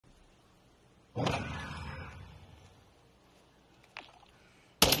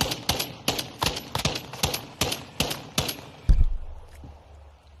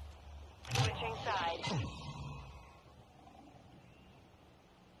Switching sides.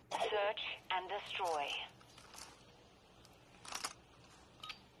 Search and destroy.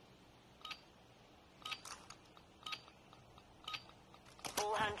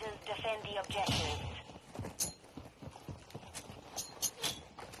 All hunters defend the objectives.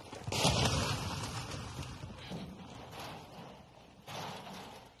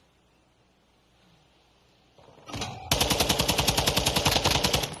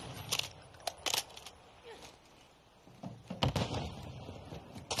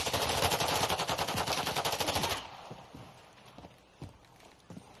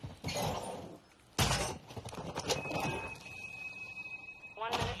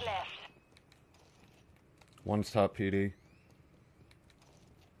 One's top PD.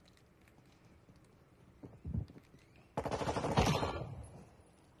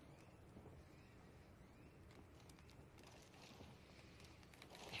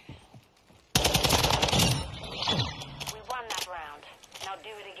 We won that round. Now do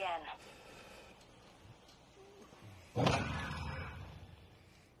it again.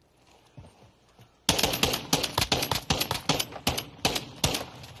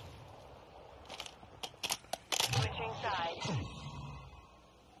 Switching sides.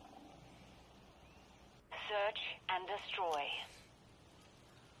 Search and destroy.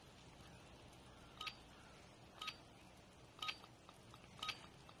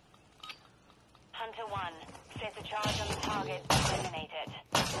 Hunter 1, set a charge on the target and eliminate it.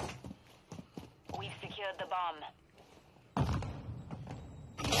 We've secured the bomb.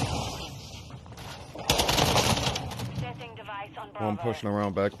 Setting device on Bravo. One pushing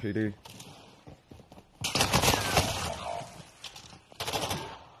around back PD.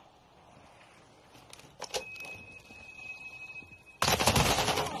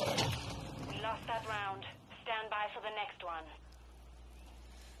 We lost that round. Stand by for the next one.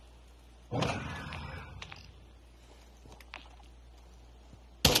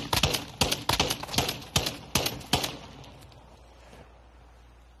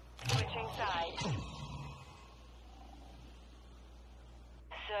 Switching sides.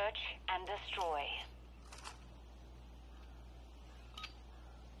 Search and destroy.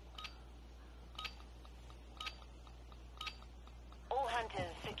 All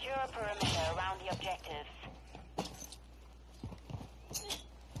hunters secure a perimeter around the objectives.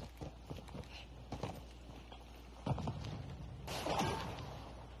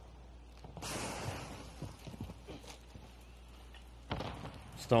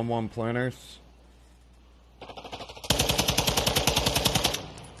 Stun one planners.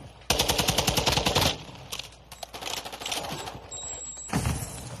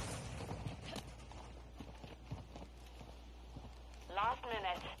 Last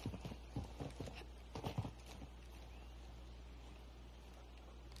minute.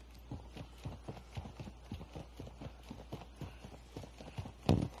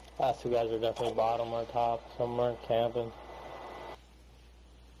 Last two guys are definitely bottom or top, somewhere camping.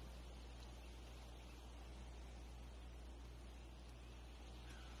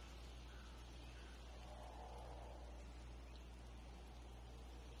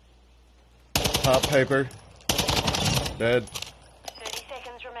 Top paper. Dead. 30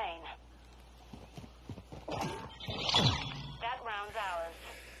 seconds remain. That round's ours.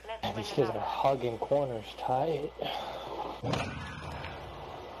 Let's win These kids are another. hugging corners tight.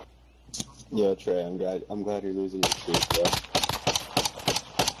 Yo, Trey, I'm glad you're losing your streak, bro.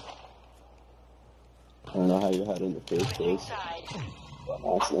 I don't know how you had in the first Switching place. sides.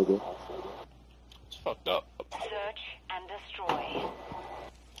 Nice, nigga. It's fucked up. Search and destroy.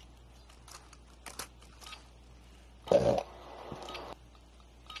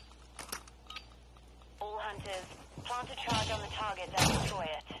 All hunters, plant a charge on the target and destroy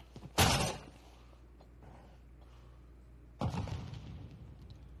it.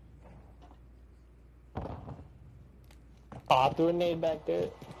 Oh, I threw a nade back there.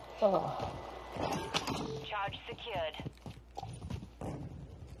 Oh. Charge secured.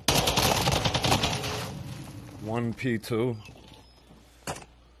 One P2.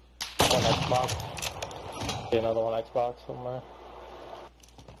 One Xbox. See another one Xbox somewhere.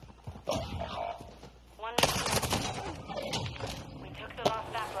 One. We took the loss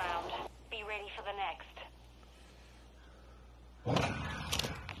that round. Be ready for the next.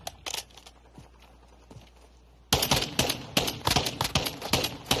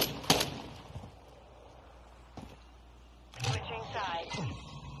 Switching sides.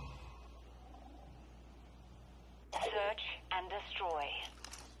 Search and destroy.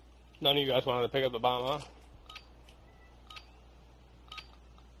 None of you guys wanted to pick up the bomb, huh?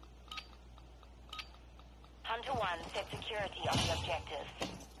 Hunter 1, set security on the objectives.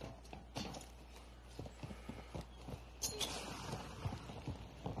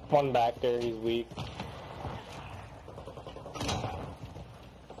 One back there, he's weak.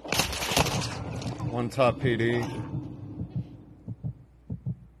 One top PD.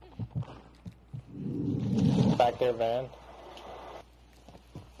 Back there, van.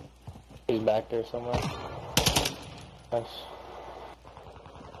 He's back there somewhere. Nice.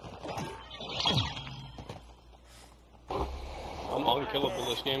 I'm unkillable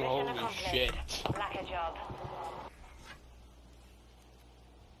this game, Mission holy accomplished. shit. Blacker job.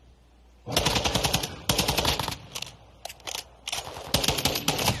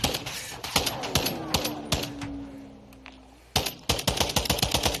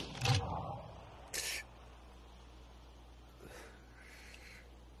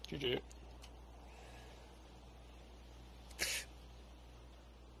 GG.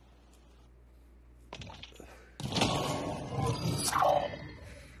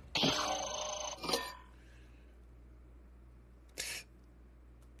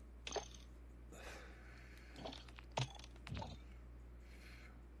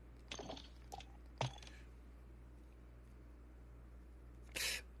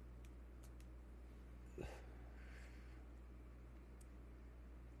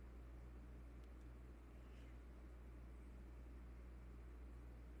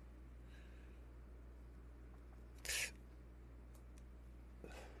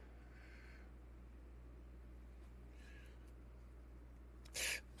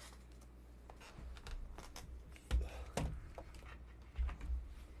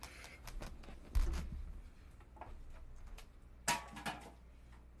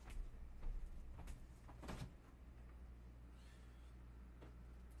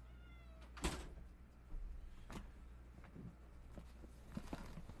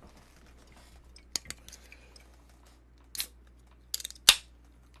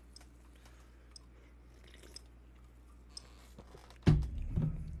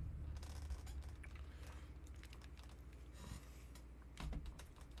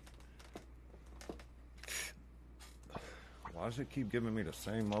 Why does it keep giving me the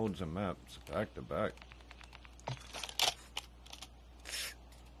same modes and maps back to back?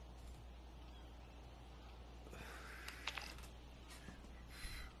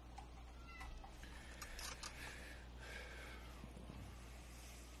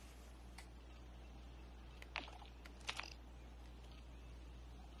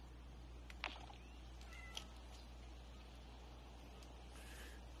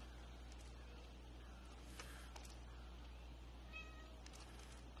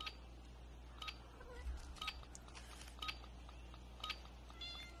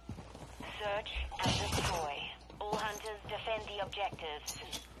 Search and destroy. All hunters defend the objectives.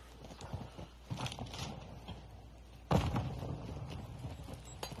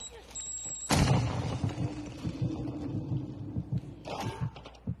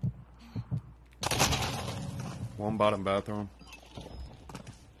 One bottom bathroom.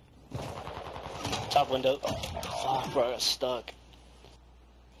 Top window. Oh, bro, I got stuck.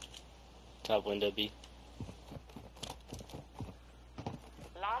 Top window B.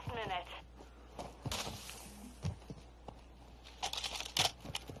 Last minute.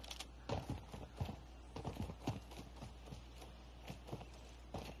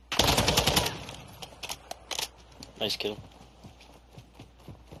 Nice kill.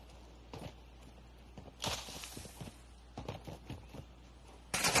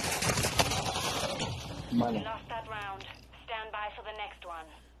 We lost that round. Stand by for the next one.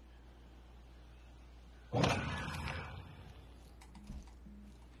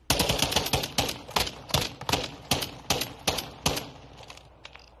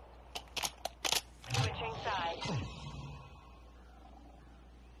 Switching sides.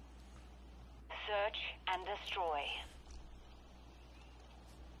 Search and destroy.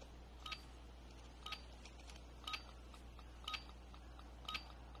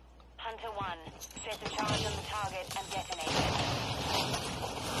 Hunter 1, set a charge on the target and detonate it.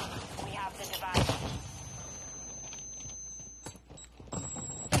 We have the device.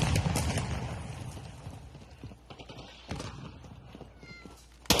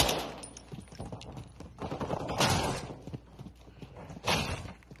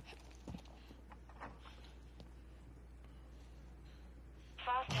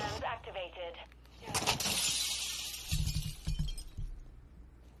 Fast hands activated.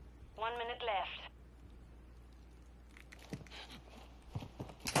 1 minute left.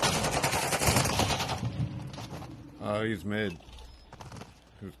 Oh, he's mid.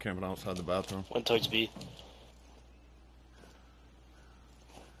 He was camping outside the bathroom. Went towards B.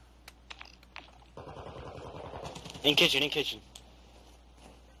 In kitchen, in kitchen.